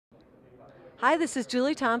Hi, this is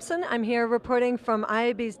Julie Thompson. I'm here reporting from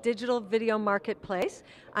IAB's Digital Video Marketplace.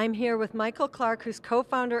 I'm here with Michael Clark, who's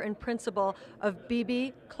co-founder and principal of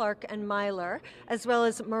Beeby Clark+Meyler, as well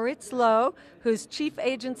as Moritz Loew, who's Chief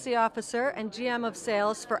Agency Officer and GM of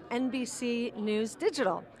Sales for NBC News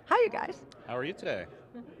Digital. Hi, you guys. How are you today?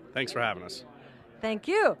 Thanks for having us. Thank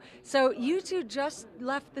you. So you two just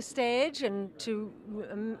left the stage, and to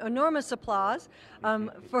enormous applause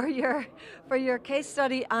for your case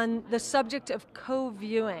study on the subject of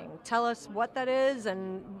co-viewing. Tell us what that is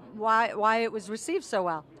and why it was received so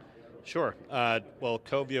well. Sure. Well,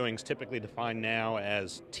 co-viewing is typically defined now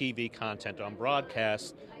as TV content on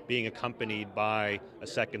broadcast being accompanied by a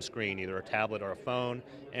second screen, either a tablet or a phone,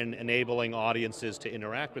 and enabling audiences to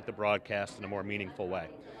interact with the broadcast in a more meaningful way.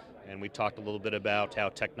 And we talked a little bit about how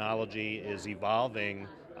technology is evolving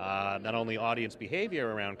not only audience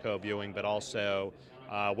behavior around co-viewing, but also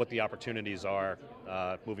what the opportunities are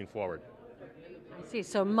moving forward. I see,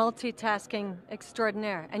 so multitasking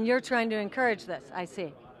extraordinaire. And you're trying to encourage this, I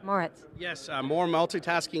see. Moritz. Yes, more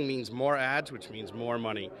multitasking means more ads, which means more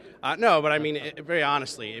money. No, but I mean, very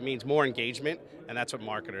honestly, it means more engagement, and that's what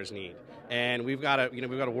marketers need. And we've got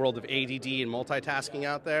a world of ADD and multitasking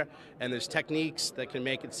out there, and there's techniques that can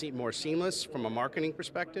make it seem more seamless from a marketing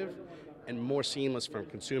perspective, and more seamless from a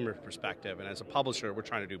consumer perspective. And as a publisher, we're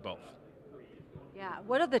trying to do both. Yeah,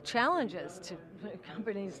 what are the challenges to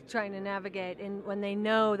companies trying to navigate when they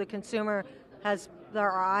know the consumer has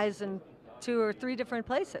their eyes in 2 or 3 different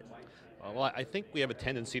places? Well, I think we have a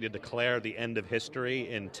tendency to declare the end of history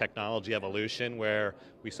in technology evolution, where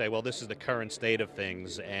we say, well, this is the current state of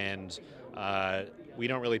things, and we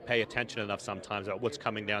don't really pay attention enough sometimes about what's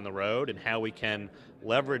coming down the road and how we can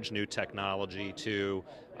leverage new technology to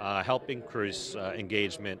help increase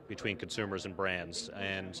engagement between consumers and brands.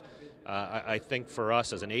 And I think for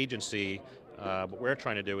us as an agency, what we're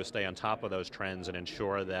trying to do is stay on top of those trends and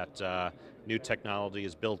ensure that new technology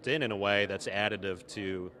is built in a way that's additive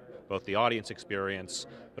to both the audience experience,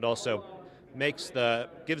 but also gives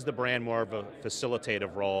the brand more of a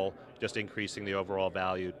facilitative role, just increasing the overall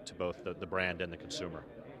value to both the brand and the consumer.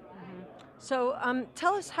 Mm-hmm. So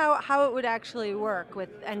tell us how it would actually work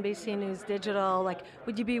with NBC News Digital. Like,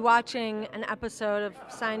 would you be watching an episode of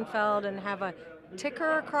Seinfeld and have a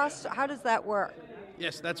ticker across? How does that work?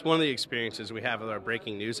 Yes, that's one of the experiences we have with our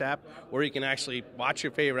breaking news app, where you can actually watch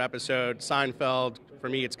your favorite episode, Seinfeld, for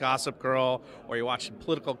me it's Gossip Girl, or you watch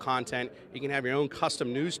political content. You can have your own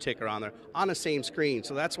custom news ticker on there on the same screen.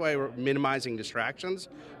 So that's why we're minimizing distractions,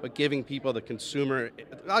 but giving people consumers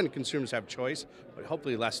have choice, but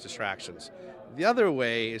hopefully less distractions. The other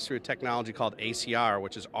way is through a technology called ACR,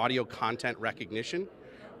 which is audio content recognition,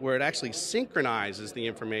 where it actually synchronizes the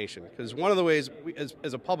information. Because one of the ways,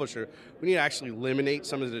 as a publisher, we need to actually eliminate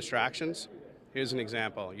some of the distractions. Here's an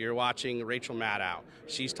example. You're watching Rachel Maddow.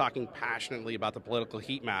 She's talking passionately about the political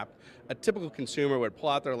heat map. A typical consumer would pull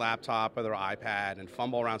out their laptop or their iPad and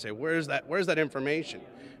fumble around and say, where's that information?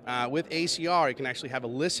 With ACR, you can actually have a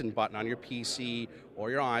listen button on your PC or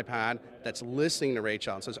your iPad that's listening to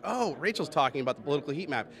Rachel and says, oh, Rachel's talking about the political heat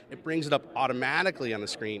map. It brings it up automatically on the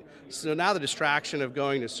screen. So now the distraction of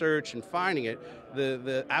going to search and finding it,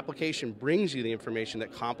 the application brings you the information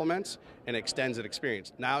that complements and extends that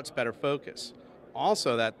experience. Now it's better focus.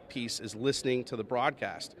 Also, that piece is listening to the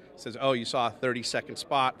broadcast. It says, oh, you saw a 30-second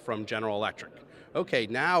spot from General Electric. Okay,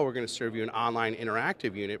 now we're going to serve you an online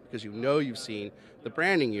interactive unit because you know you've seen the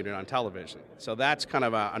branding unit on television. So that's kind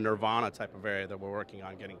of a nirvana type of area that we're working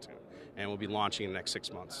on getting to, and we'll be launching in the next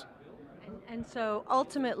 6 months. And so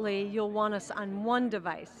ultimately, you'll want us on one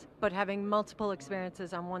device, but having multiple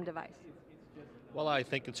experiences on one device. Well, I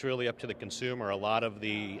think it's really up to the consumer. A lot of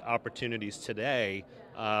the opportunities today,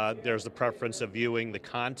 there's the preference of viewing the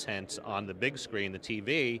content on the big screen, the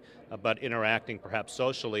TV, but interacting perhaps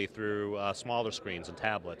socially through smaller screens and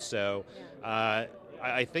tablets. So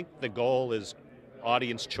I think the goal is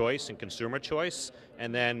audience choice and consumer choice,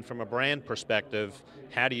 and then from a brand perspective,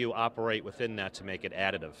 how do you operate within that to make it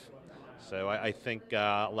additive? So I think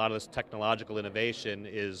a lot of this technological innovation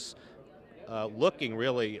is looking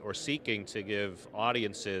really or seeking to give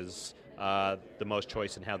audiences the most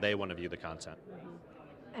choice in how they want to view the content.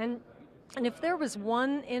 And if there was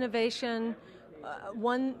one innovation,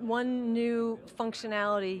 one new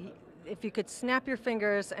functionality, if you could snap your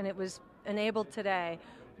fingers and it was enabled today,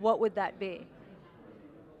 what would that be?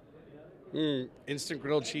 Instant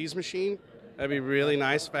grilled cheese machine. That'd be really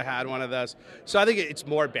nice if I had one of those. So I think it's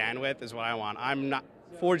more bandwidth is what I want.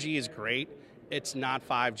 4G is great. it's not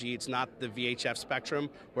 5G, it's not the VHF spectrum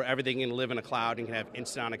where everything can live in a cloud and can have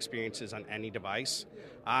instant-on experiences on any device.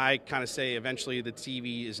 I kind of say eventually the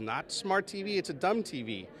TV is not smart TV, it's a dumb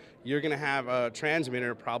TV. You're going to have a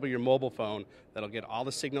transmitter, probably your mobile phone, that'll get all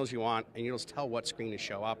the signals you want, and you'll just tell what screen to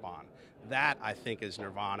show up on. That, I think, is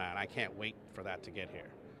nirvana, and I can't wait for that to get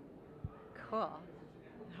here. Cool.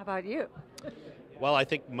 How about you? Well, I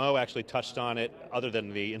think Mo actually touched on it, other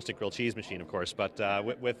than the instant grilled cheese machine, of course, but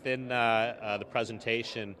within the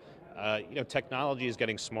presentation, technology is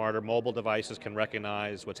getting smarter. Mobile devices can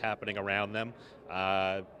recognize what's happening around them,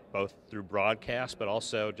 both through broadcast, but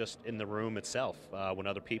also just in the room itself, when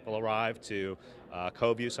other people arrive to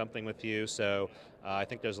co-view something with you. So I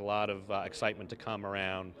think there's a lot of excitement to come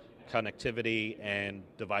around connectivity and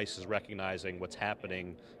devices recognizing what's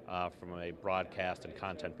happening from a broadcast and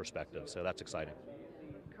content perspective. So that's exciting.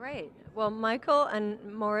 Great. Well, Michael and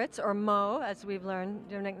Moritz, or Mo, as we've learned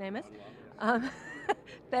your nickname is,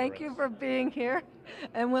 thank you for being here,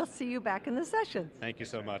 and we'll see you back in the sessions. Thank you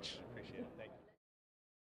so much.